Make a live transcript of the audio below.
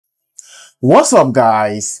What's up,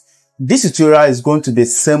 guys? This tutorial is going to be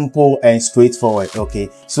simple and straightforward. Okay,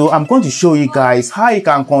 so I'm going to show you guys how you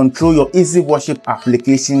can control your Easyworship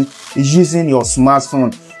application using your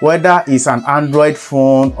smartphone. Whether it's an Android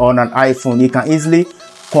phone or an iPhone, you can easily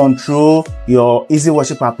control your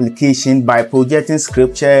Easyworship application by projecting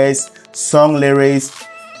scriptures, song lyrics,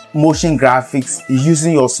 motion graphics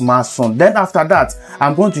using your smartphone. Then after that,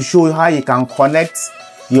 I'm going to show you how you can connect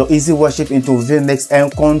your Easyworship into vmix and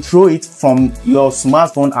control it from your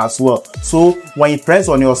smartphone as well. So when you press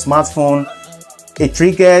on your smartphone, it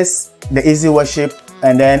triggers the Easyworship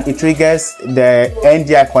and then it triggers the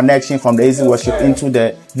NDI connection from the Easyworship into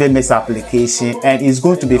the vmix application, and it's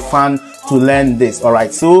going to be fun to learn this. All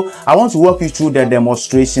right, so I want to walk you through the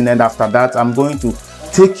demonstration, and after that I'm going to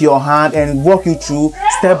take your hand and walk you through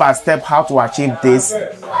step by step how to achieve this.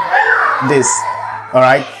 All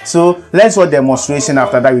right, so let's watch demonstration.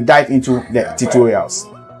 After that we dive into the tutorials.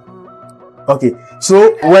 Okay,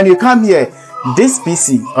 so when you come here, this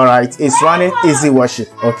PC, all right, is running Easyworship.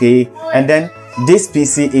 Okay, and then this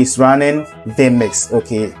PC is running vmix.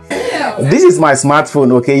 Okay, this is my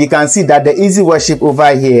smartphone. Okay, you can see that the Easyworship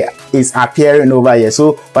over here is appearing over here.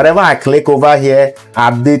 So whatever I click over here,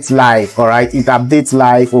 updates live. All right, it updates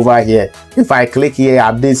live over here. If I click here,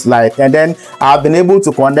 updates live, and then I've been able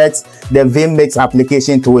to connect the vmix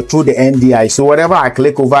application to it through the NDI. So whatever I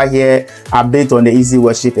click over here, update on the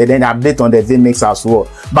Easyworship, and then update on the vmix as well.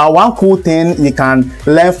 But one cool thing you can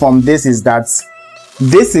learn from this is that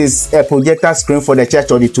this is a projector screen for the church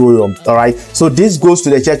auditorium. All right, so this goes to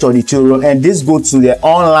the church auditorium and this goes to the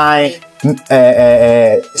online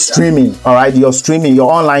streaming. All right, your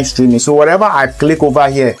online streaming. So whatever I click over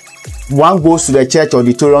here, one goes to the church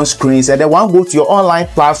auditorium screens and then one goes to your online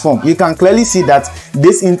platform. You can clearly see that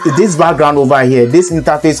this background over here, this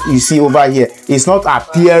interface you see over here, is not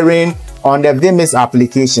appearing on the vmix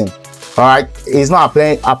application. All right, it's not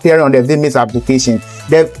appearing on the vmix application.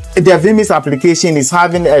 The vmix application is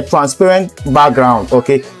having a transparent background.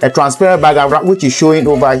 Okay, a transparent background which is showing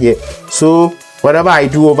over here. So whatever I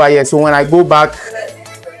do over here, so when I go back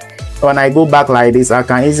like this, I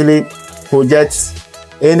can easily project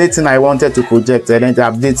anything I wanted to project, and then it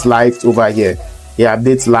updates live over here. It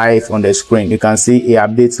updates live on the screen. You can see it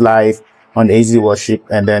updates live on the Easyworship,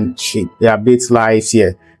 and then it updates live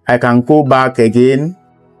here. I can go back again.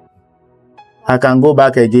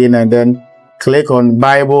 And then click on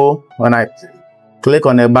Bible. When I click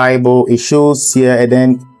on the Bible, it shows here, and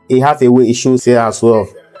then it has a way it shows here as well.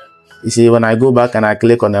 You see, when I go back and I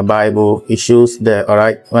click on the Bible, it shows there. All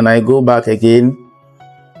right, when I go back again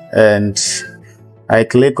and I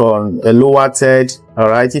click on a lower third, all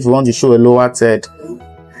right, if you want to show a lower third,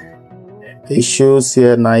 it shows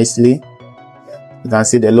here nicely. You can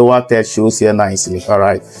see the lower third shows here nicely. All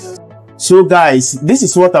right, so guys, this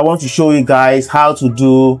is what I want to show you guys how to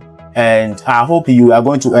do, and I hope you are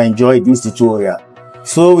going to enjoy this tutorial.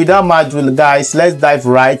 So without much ado, guys, let's dive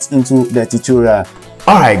right into the tutorial.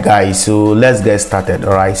 All right guys, so let's get started.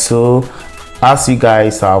 All right, so as you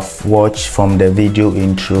guys have watched from the video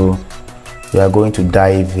intro, we are going to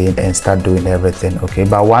dive in and start doing everything. Okay,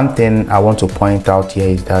 but one thing I want to point out here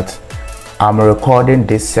is that I'm recording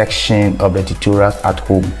this section of the tutorials at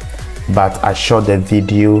home, but I shot the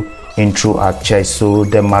video intro at church, so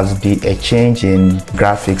there must be a change in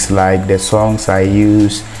graphics, like the songs I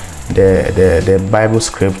use, the Bible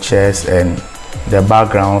scriptures and the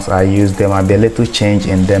backgrounds I use. There might be a little change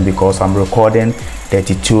in them because I'm recording the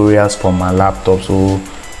tutorials from my laptop. So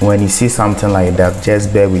when you see something like that,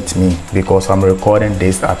 just bear with me because I'm recording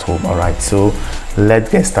this at home. All right, so let's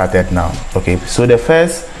get started now. Okay, so the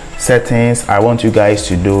first settings I want you guys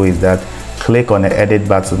to do is that click on the edit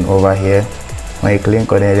button over here. When you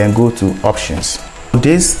click on it, then go to options.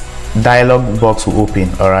 This dialog box will open.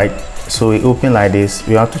 All right, so it open like this.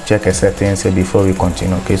 We have to check a settings here before we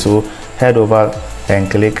continue. Okay, so head over and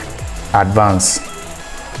click advanced.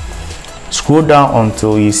 Scroll down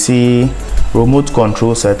until you see remote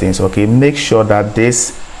control settings. Okay, make sure that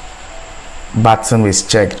this button is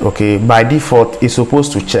checked. Okay, by default it's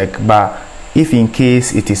supposed to check, but if in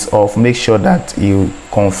case it is off, make sure that you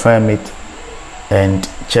confirm it and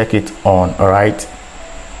check it on. All right,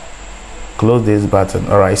 close this button.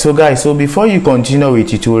 All right, so guys, so before you continue with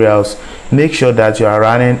tutorials, make sure that you are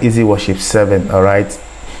running Easyworship 7. all right,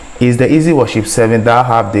 is the Easyworship 7 that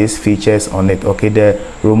have these features on it. Okay, the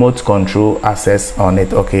remote control access on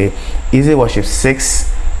it. Okay, Easyworship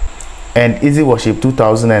 6 and Easyworship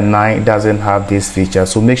 2009 doesn't have this feature,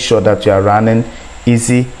 so make sure that you are running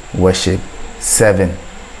Easyworship 7.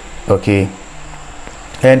 Okay,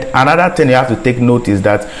 And another thing you have to take note is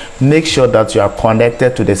that make sure that you are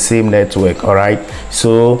connected to the same network. All right,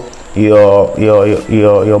 so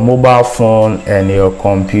your mobile phone and your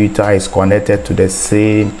computer is connected to the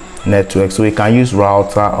same network, so you can use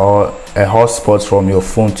router or a hotspot from your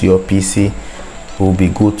phone to your PC, will be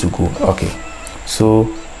good to go. Okay, so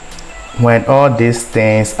when all these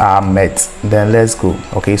things are met, then let's go.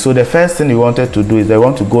 Okay, so the first thing we wanted to do is I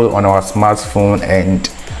want to go on our smartphone and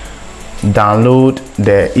download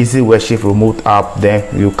the Easyworship remote app.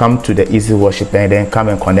 Then you come to the Easyworship and then come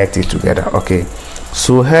and connect it together. Okay,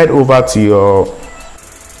 so head over to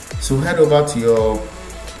your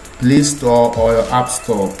Play Store or your App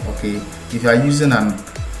Store. Okay, if you are using an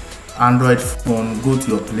Android phone, go to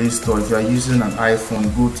your Play Store. If you are using an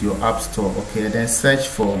iPhone, go to your App Store. Okay, then search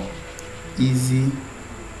for Easyworship.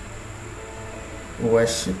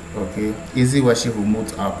 Okay, Easyworship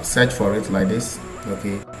remote app. Search for it like this.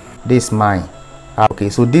 Okay, this is mine. Okay,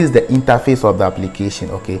 so this is the interface of the application.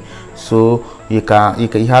 Okay, so you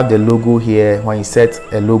have the logo here. When you set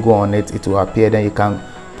a logo on it, it will appear. Then you can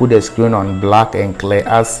put the screen on black and clear,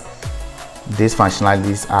 as these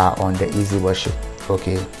functionalities are on the Easyworship.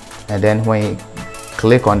 Okay, and then when you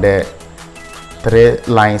click on the three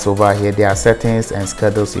lines over here, there are settings and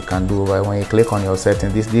schedules you can do. When you click on your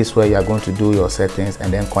settings, this is where you are going to do your settings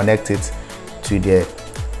and then connect it to the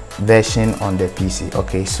version on the PC.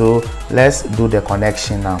 Okay, so let's do the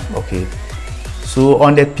connection now. Okay, so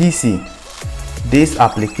on the PC, this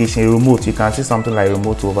application remote, you can see something like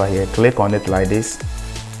remote over here. Click on it like this.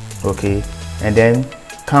 Okay, and then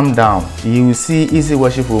come down, you will see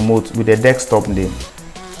Easyworship remote with the desktop name.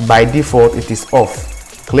 By default it is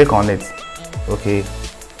off. Click on it. Okay,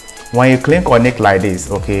 when you click on it like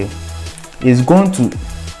this, okay, it's going to,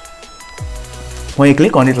 when you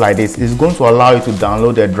click on it like this, it's going to allow you to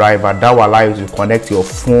download a driver that will allow you to connect your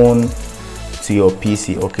phone to your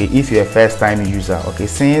PC. Okay, if you're a first-time user. Okay,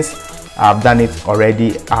 since I've done it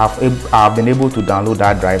already, I've been able to download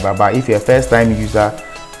that driver. But if you're a first-time user,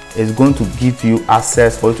 it's going to give you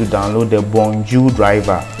access for you to download the Bonjour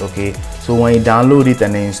driver. Okay, so when you download it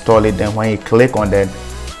and install it, then when you click on the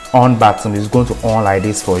on button, it's going to on like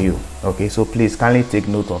this for you. Okay, so please kindly take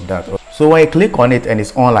note of that. So when you click on it and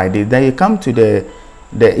it's on like this, then you come to the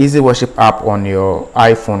Easyworship app on your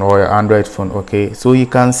iPhone or your Android phone. Okay, so you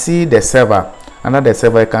can see the server. Under the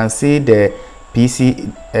server, you can see the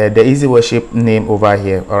PC, the Easyworship name over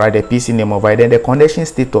here. All right, the PC name over here. Then the connection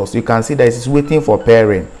status, you can see that it's waiting for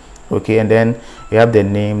pairing. Okay, and then you have the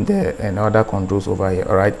name there and other controls over here.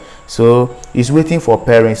 All right, so it's waiting for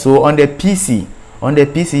pairing. So on the PC,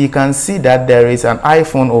 you can see that there is an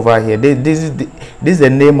iPhone over here. This is the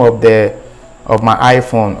name of my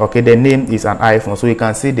iPhone. Okay, the name is an iPhone, so you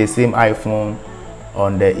can see the same iPhone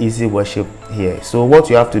on the Easyworship here. So what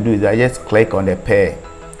you have to do is I just click on the pair.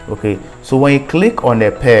 Okay, so when you click on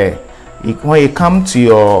the pair, when you come to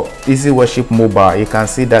your Easyworship mobile, you can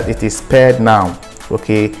see that it is paired now.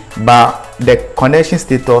 Okay, but the connection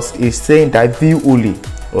status is saying that view only.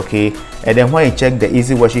 Okay, and then when you check the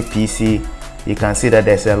Easyworship PC, you can see that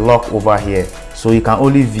there's a lock over here, so you can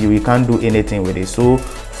only view, you can't do anything with it. So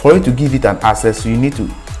for you to give it an access, you need to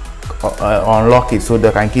unlock it so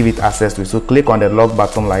they can give it access to it. So click on the lock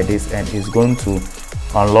button like this and it's going to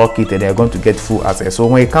unlock it, and they're going to get full access. So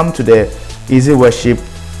when you come to the Easyworship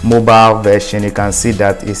mobile version, you can see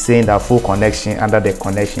that it's saying that full connection under the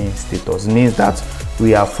connection status. It means that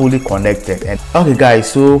we are fully connected. And okay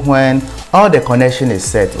guys, so when all the connection is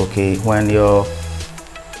set, okay, when your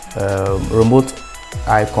remote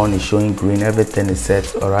icon is showing green, everything is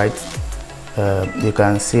set. All right, you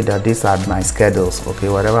can see that these are my schedules. Okay,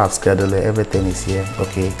 whatever I've scheduled, everything is here.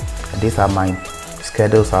 Okay, these are my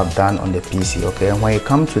schedules I've done on the PC. Okay, and when you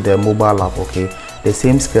come to the mobile app, okay, the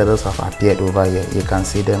same schedules have appeared over here. You can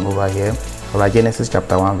see them over here. All right, Genesis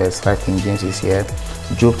chapter 1 verse 5 King James is here,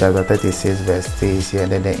 Job chapter 36 verse 3 is here,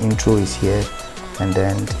 and then the intro is here, and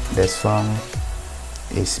then the song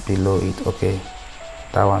is below it. Okay,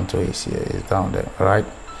 that one too is here, is down there. All right,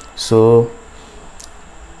 so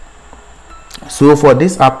for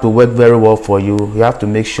this app to work very well for you, you have to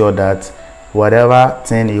make sure that whatever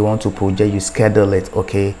thing you want to project, you schedule it.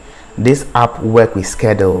 Okay, this app work with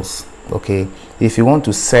schedules. Okay, if you want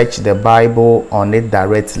to search the Bible on it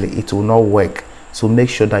directly, it will not work. So make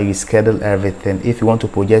sure that you schedule everything. If you want to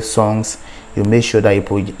project songs, you make sure that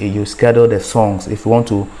you schedule the songs. If you want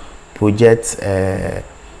to project a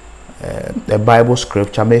Bible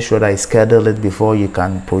scripture, make sure that you schedule it before you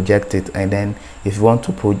can project it. And then if you want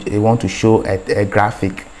to show a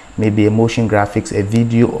graphic, maybe a motion graphics, a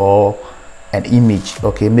video, or an image,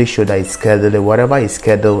 okay, make sure that you schedule it. Whatever is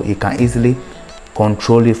scheduled, you can easily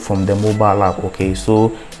control it from the mobile app. Okay,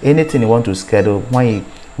 so anything you want to schedule, when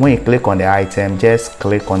you click on the item, just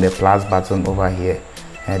click on the plus button over here,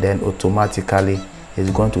 and then automatically it's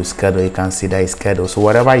going to schedule. You can see that it's scheduled. So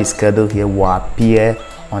whatever is scheduled here will appear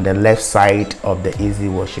on the left side of the Easy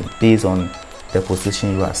Worship based on the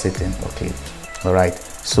position you are sitting. Okay, all right.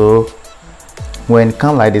 So when it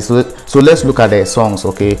comes like this, so let's look at the songs.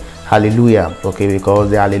 Okay, Hallelujah. Okay, because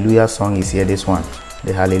the Hallelujah song is here, this one,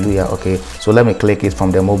 the Hallelujah. Okay, so let me click it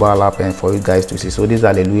from the mobile app and for you guys to see. So this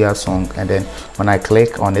Hallelujah song, and then when I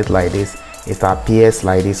click on it like this, it appears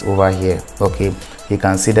like this over here. Okay, you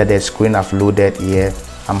can see that the screen I've loaded here.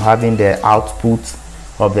 I'm having the output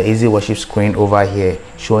of the Easy Worship screen over here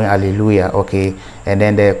showing Hallelujah. Okay, and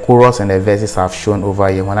then the chorus and the verses have shown over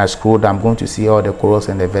here. When I scroll down, I'm going to see all the chorus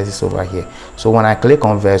and the verses over here. So when I click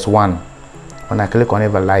on verse 1, when I click on it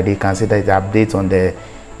like this, you can see that it updates on the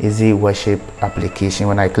Easy Worship application.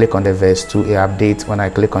 When I click on the verse 2, it updates. When I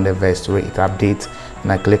click on the verse 3, it updates.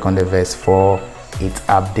 When I click on the verse 4, it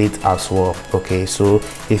updates as well. Okay, so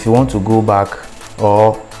if you want to go back,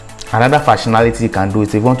 or another functionality you can do is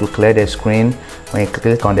if you want to clear the screen, when you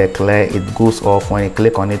click on the clear, it goes off. When you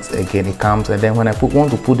click on it again, it comes. And then when I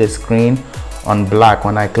want to put the screen on black,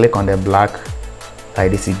 when I click on the black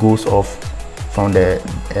like this, it goes off from the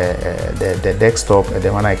desktop. And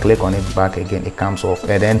then when I click on it back again, it comes off.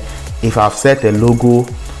 And then if I've set a logo,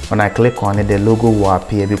 when I click on it, the logo will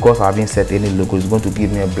appear. Because I haven't set any logo, it's going to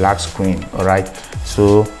give me a black screen. All right,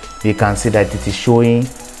 so you can see that it is showing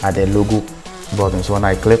at the logo button. So when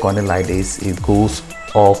I click on it like this, it goes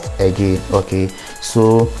off again. Okay,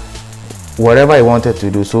 so whatever I wanted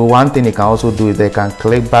to do. So one thing you can also do is they can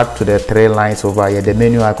click back to the 3 lines over here, the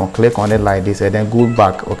menu icon, click on it like this, and then go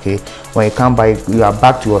back. Okay, when you come by, you are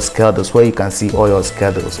back to your schedules where you can see all your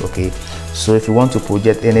schedules. Okay, so if you want to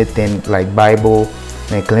project anything like Bible,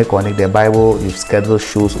 when you click on it, the Bible if schedule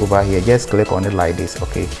shows over here. Just click on it like this.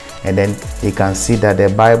 Okay, and then you can see that the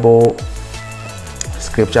Bible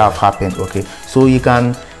scripture have happened. Okay, so you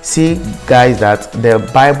can see, guys, that the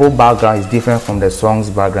Bible background is different from the songs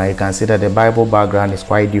background. You can see that the Bible background is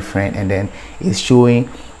quite different, and then it's showing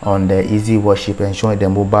on the Easy Worship and showing the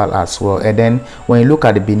mobile as well. And then when you look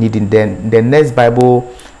at the beneath, then the next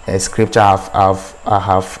Bible scripture I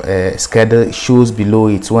have scheduled shows below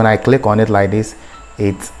it. So when I click on it like this,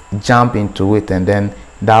 it jump into it, and then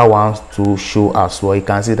that one's to show as well. You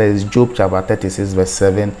can see that it's Job chapter 36 verse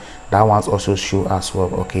 7. That one's also show as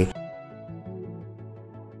well. Okay,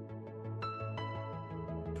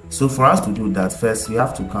 so for us to do that, first we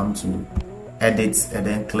have to come to edit and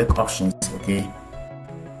then click options. Okay,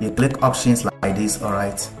 you click options like this. All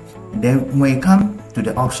right, and then when you come to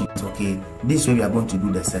the options, okay, this way we are going to do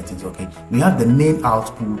the settings. Okay, we have the main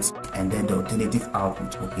output and then the alternative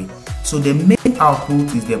output. Okay, so the main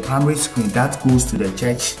output is the primary screen that goes to the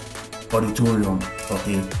church auditorium.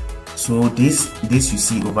 Okay, so this you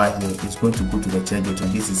see over here is going to go to the church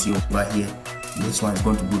auditorium. This you see over here, this one is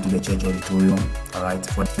going to go to the church auditorium. All right,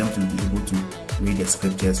 for them to be able to read the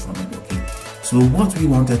scriptures from it. Okay, so what we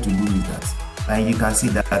wanted to do is that, and you can see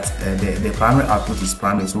that the primary output is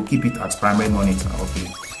primary, so keep it as primary monitor. Okay,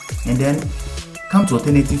 and then come to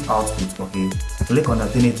alternative output. Okay, click on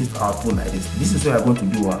alternative output like this. This is where we are going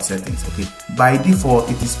to do our settings. Okay, by default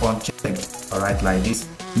it is on checked. All right, like this.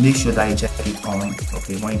 Make sure that you check it on.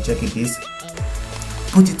 Okay, when you check it, this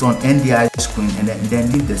put it on NDI screen, and then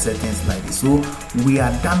leave the settings like this. So we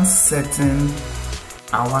are done setting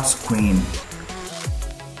our screen.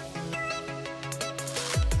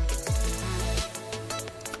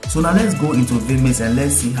 So now let's go into vmix and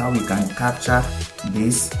let's see how we can capture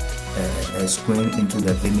this screen into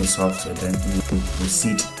the vmix software. Then we will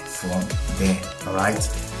proceed from there.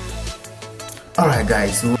 All right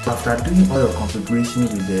guys, so after doing all your configuration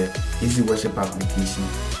with the Easy Worship application,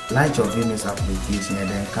 launch your vmix application and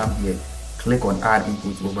then come here, click on add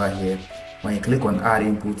input over here. When you click on add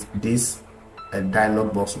input, this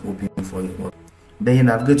dialog box will open for you. Then you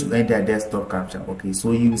navigate to enter desktop capture. Okay,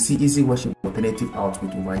 so you will see Easy Worship alternative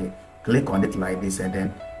output over here. Click on it like this and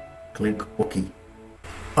then click OK.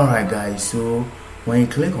 Alright guys, so when you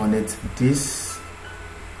click on it, this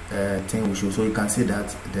thing will show. So you can see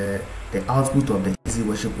that the output of the Easy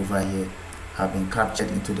Worship over here have been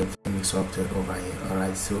captured into the vmix software over here.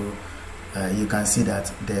 Alright, so you can see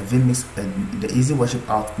that the vmix, the Easy Worship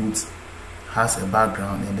output has a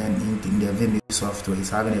background, and then in the vmix software is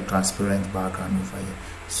having a transparent background over here.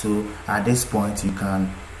 So at this point you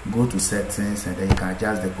can go to settings and then you can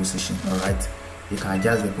adjust the position. All right, you can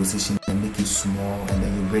adjust the position and make it small, and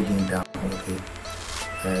then you bring it down. Okay,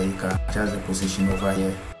 you can adjust the position over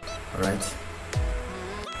here. All right,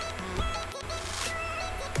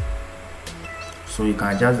 so you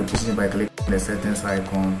can adjust the position by clicking the settings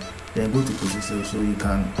icon, then go to position. So you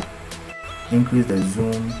can increase the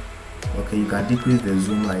zoom, Okay, you can decrease the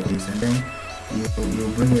zoom like this, and then you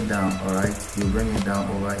bring it down. All right, you bring it down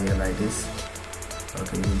over here like this.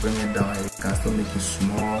 Okay, you bring it down. You can still make it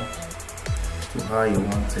small to how you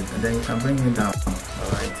want it, and then you can bring it down.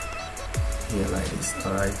 All right, here like this.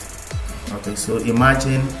 All right. Okay, so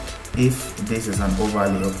imagine if this is an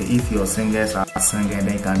overlay. Okay, if your singers are singing,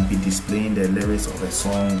 they can be displaying the lyrics of a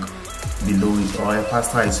song below it, or a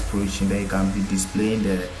pastor is preaching, they can be displaying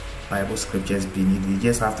the Bible scriptures beneath. You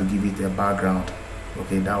just have to give it a background.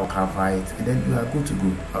 Okay, that will cover it, and then you are good to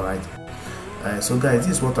go. All right. So guys,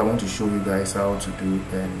 this is what I want to show you guys how to do,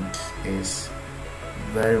 and it's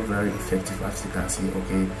very effective, as you can see.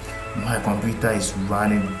 Okay, my computer is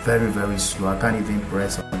running very slow. I can't even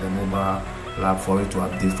press on the mobile lab for it to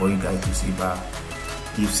update for you guys to see, but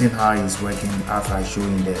you've seen how it's working after I show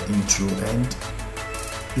in the intro, and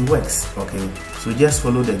it works. Okay, so just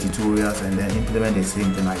follow the tutorials and then implement the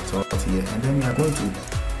same thing I taught here, and then you are going to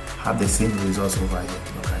have the same results over here.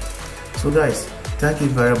 Okay, so guys, thank you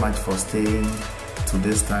very much for staying to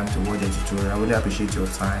this time to watch the tutorial. I really appreciate your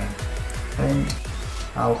time, and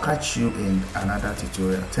I'll catch you in another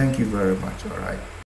tutorial. Thank you very much. All right.